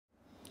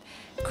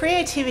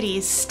creativity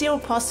is still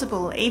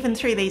possible even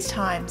through these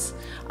times.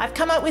 I've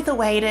come up with a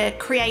way to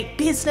create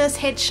business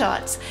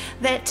headshots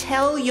that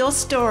tell your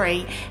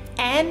story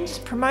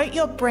and promote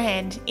your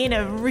brand in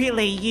a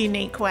really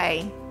unique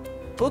way.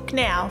 Book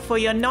now for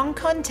your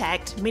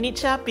non-contact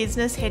miniature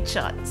business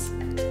headshots.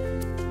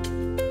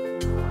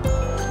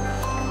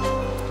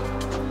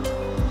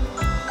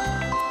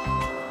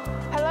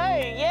 Hello,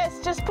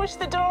 yes, just push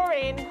the door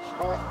in.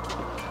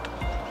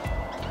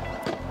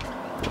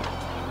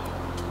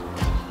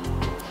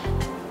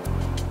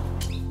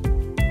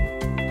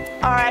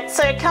 Alright,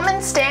 so come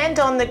and stand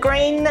on the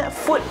green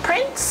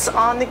footprints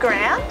on the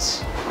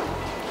ground.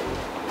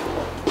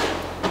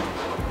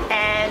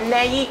 And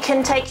now you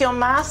can take your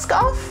mask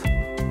off.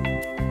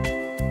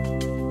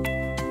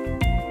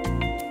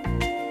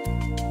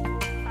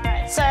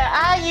 Alright, so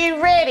are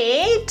you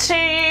ready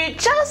to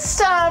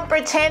just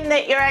pretend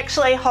that you're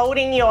actually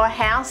holding your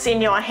house in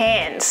your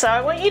hand? So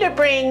I want you to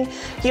bring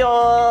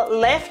your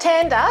left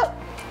hand up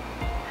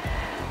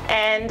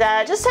and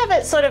just have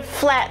it sort of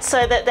flat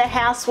so that the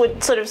house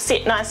would sort of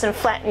sit nice and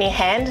flat in your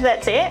hand.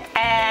 That's it.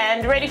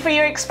 And ready for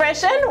your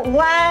expression?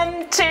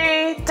 1,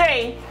 2,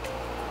 3.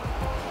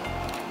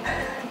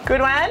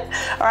 Good one.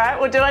 All right,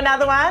 we'll do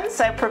another one.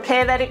 So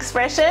prepare that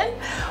expression.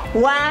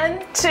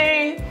 1,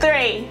 2,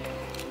 3.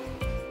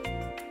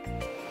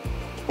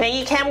 Now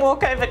you can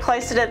walk over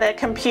closer to the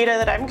computer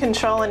that I'm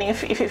controlling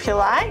if you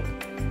like.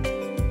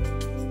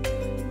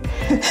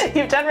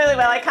 You've done really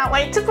well. I can't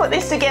wait to put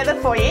this together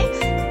for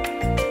you.